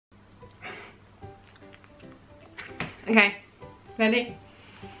Okay, ready?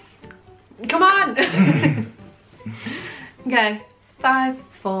 Come on! Okay, 5,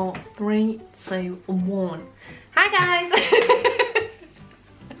 4, 3, 2, 1. Hi guys!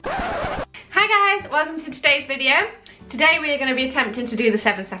 Hi guys, welcome to today's video. Today we are going to be attempting to do the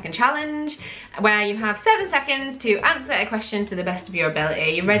 7-second challenge, where you have 7 seconds to answer a question to the best of your ability. Are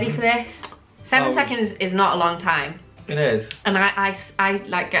you ready for this? 7 seconds is not a long time. It is. And I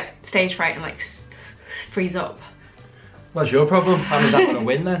like get stage fright and like freeze up. What's your problem? How does that want to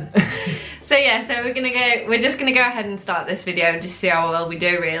win then? So yeah, so we're just gonna go ahead and start this video and just see how well we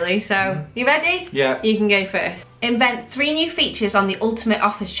do really. So, you ready? Yeah. You can go first. Invent 3 new features on the ultimate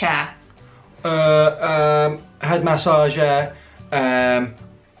office chair. Head massager,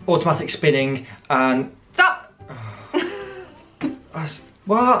 automatic spinning, and... Stop!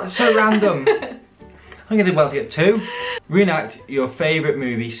 What? That's so random. I'm gonna do well to get 2. Reenact your favourite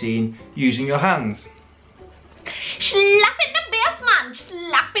movie scene using your hands. Slap in the bass, man!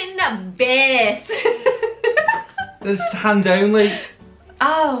 Slap in the bass! There's hands only.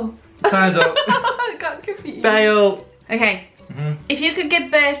 Oh. Time's up. I got confused. Fail. Okay. If you could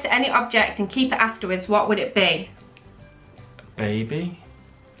give birth to any object and keep it afterwards, what would it be? A baby.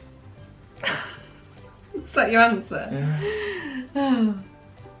 Is that your answer? Yeah. Oh,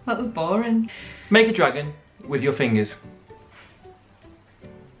 that was boring. Make a dragon with your fingers.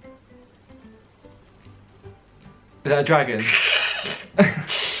 Is that a dragon?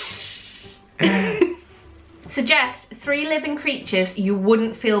 Suggest 3 living creatures you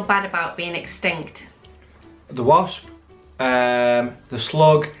wouldn't feel bad about being extinct. The wasp, the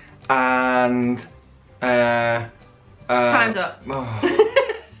slug, and... Time's up. Oh,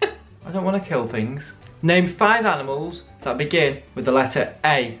 I don't want to kill things. Name 5 animals that begin with the letter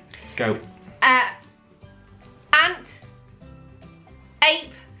A. Go. Ant. Ape.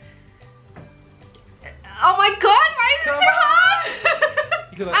 Oh my god, why is it so hard?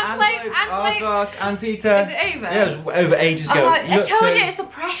 You got Antelope, aardvark, anteater. Is it over? Yeah, it was over ages ago. I told 2. you, it's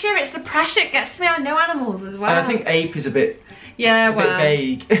the pressure that gets me. I know animals as well. And I think ape is a bit bit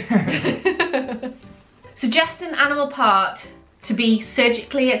vague. Suggest an animal part to be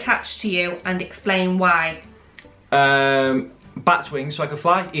surgically attached to you and explain why. Bat's wings so I can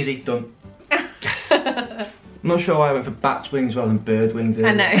fly. Easy, done. Yes. I'm not sure why I went for bat's wings rather than bird wings.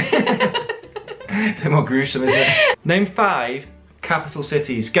 I know. They're more gruesome, isn't it? Name 5 capital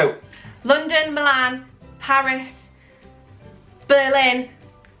cities. Go. London, Milan, Paris, Berlin,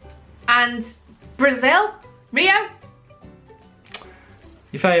 and Brazil. Rio.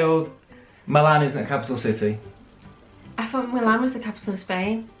 You failed. Milan isn't a capital city. I thought Milan was the capital of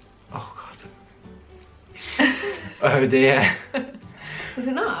Spain. Oh god. Oh dear. Is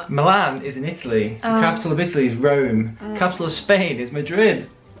it not? Milan is in Italy. The capital of Italy is Rome. Capital of Spain is Madrid.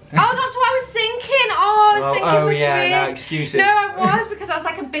 Oh, that's what I was thinking. Oh, I was thinking Madrid. Yeah, no excuses. No, I was, because I was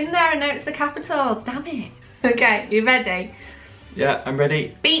like, I've been there and now it's the capital. Damn it. Okay, you ready? Yeah, I'm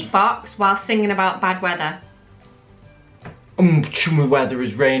ready. Beatbox while singing about bad weather. The weather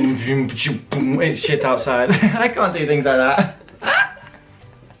is raining. It's shit outside. I can't do things like that.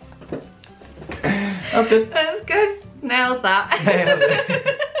 That's good. That's good. Nailed that. Nailed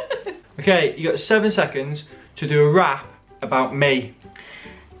it. Okay, you got 7 seconds to do a rap about me.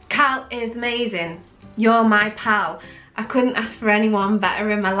 Cal is amazing. You're my pal. I couldn't ask for anyone better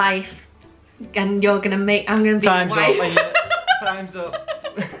in my life. And I'm gonna be your wife. Up. Time's up.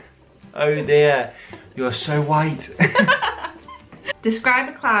 Oh dear. You're so white. Describe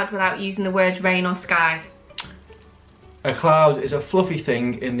a cloud without using the words rain or sky. A cloud is a fluffy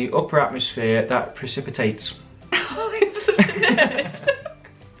thing in the upper atmosphere that precipitates. Oh, it's such a nerd.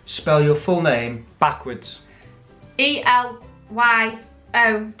 Spell your full name backwards.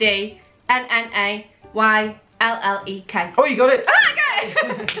 ELYODNNAYLLEK. Oh, you got it. Oh,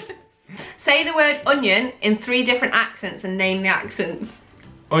 okay. Say the word onion in 3 different accents and name the accents.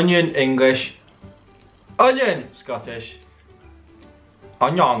 Onion, English. Onion, Scottish.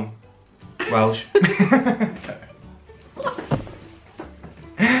 Onion, Welsh. What?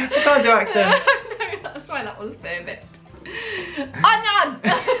 I can't do accents. No, that's why that was perfect. Onion!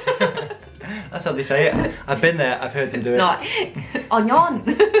 That's how they say it. I've been there, I've heard them do it. Not. Onion.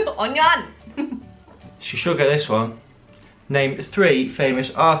 Onion. She should get this one. Name 3 famous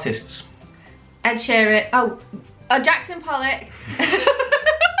artists. Ed Sheeran. Oh, Jackson Pollock.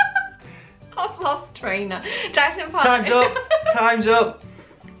 I've lost trainer. Jackson Pollock. Time's up. Time's up.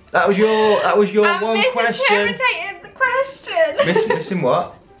 That was your one question. I misinterpreted the question. Missing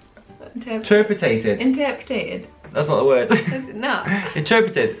what? Interpreted. Interpreted. That's not the word. Is it not?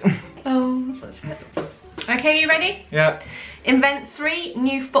 Interpreted. Oh, such a... Okay, you ready? Yeah. Invent 3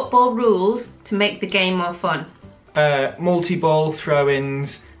 new football rules to make the game more fun. multi-ball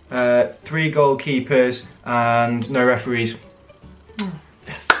throw-ins, 3 goalkeepers, and no referees.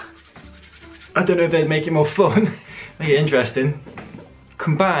 Yes. I don't know if they'd make it more fun, make it interesting.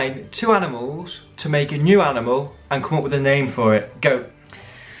 Combine 2 animals to make a new animal and come up with a name for it. Go.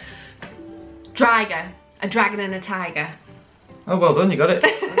 Driger. A dragon and a tiger. Oh, well done, you got it.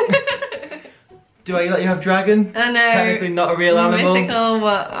 Do I let you have dragon? I know. Technically not a real animal. Mythical,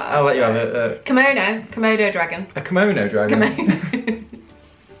 what? I'll let you have it. Komodo dragon. A kimono dragon?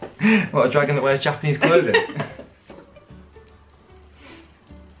 Kimono. What, a dragon that wears Japanese clothing?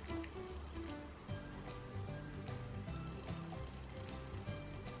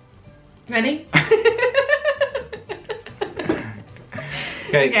 Ready?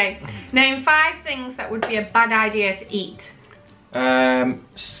 Okay. Okay. Name 5 things that would be a bad idea to eat.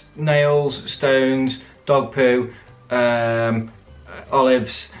 Nails, stones, dog poo,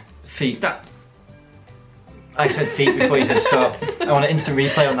 olives, feet. Stop. I said feet before you said stop. I want an instant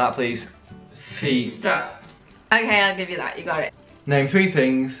replay on that, please. Feet. Stop. Okay, I'll give you that. You got it. Name 3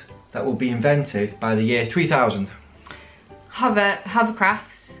 things that will be invented by the year 3000.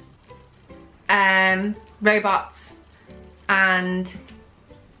 Hovercrafts, robots, and...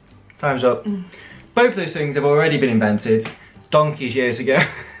 Time's up. Both those things have already been invented donkeys years ago.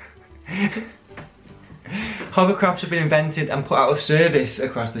 Hovercrafts have been invented and put out of service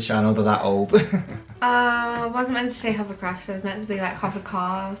across the channel. They're that old. I wasn't meant to say hovercrafts. I was meant to be like hover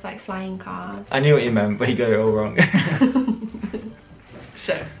cars, like flying cars. I knew what you meant, but you got it all wrong.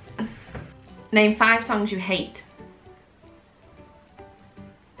 So, name 5 songs you hate.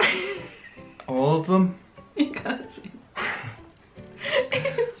 All of them? You can't see.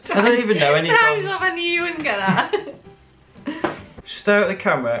 I don't even know any Time's songs. up, I knew you wouldn't get that. Stare at the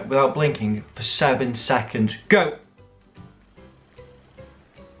camera without blinking for 7 seconds. Go!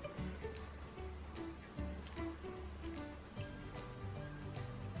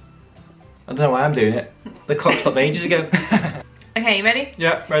 I don't know why I'm doing it. The clock stopped ages ago. Okay, you ready?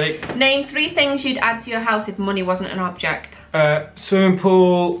 Yeah, ready. Name 3 things you'd add to your house if money wasn't an object. Swimming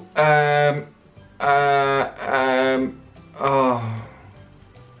pool, oh,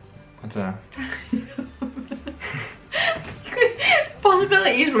 I don't know.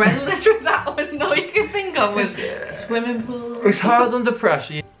 Possibilities are endless with that one. All you can think of was swimming pool. It's hard under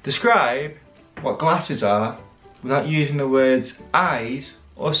pressure. Describe what glasses are without using the words eyes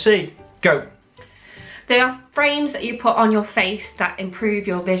or see. Go. They are frames that you put on your face that improve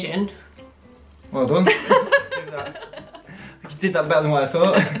your vision. Well done. You did that better than what I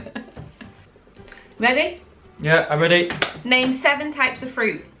thought. Ready? Yeah, I'm ready. Name 7 types of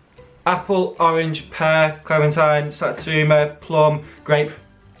fruit. Apple, orange, pear, clementine, satsuma, plum, grape.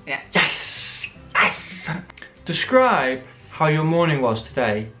 Yeah. Yes! Yes! Describe how your morning was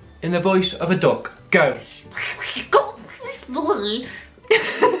today in the voice of a duck. Go.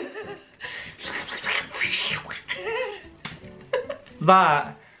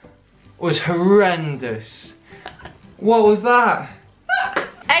 That was horrendous. What was that?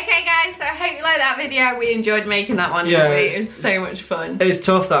 Okay guys, so I hope you liked that video. We enjoyed making that one, Yeah, didn't we? It was so much fun. It's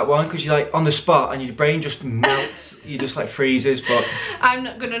tough, that one, because you're like on the spot and your brain just melts. You just like freezes, but... I'm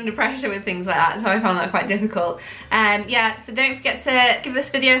not good under pressure with things like that, so I found that quite difficult. Yeah, so don't forget to give this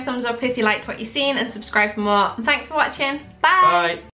video a thumbs up if you liked what you've seen and subscribe for more. And thanks for watching. Bye! Bye!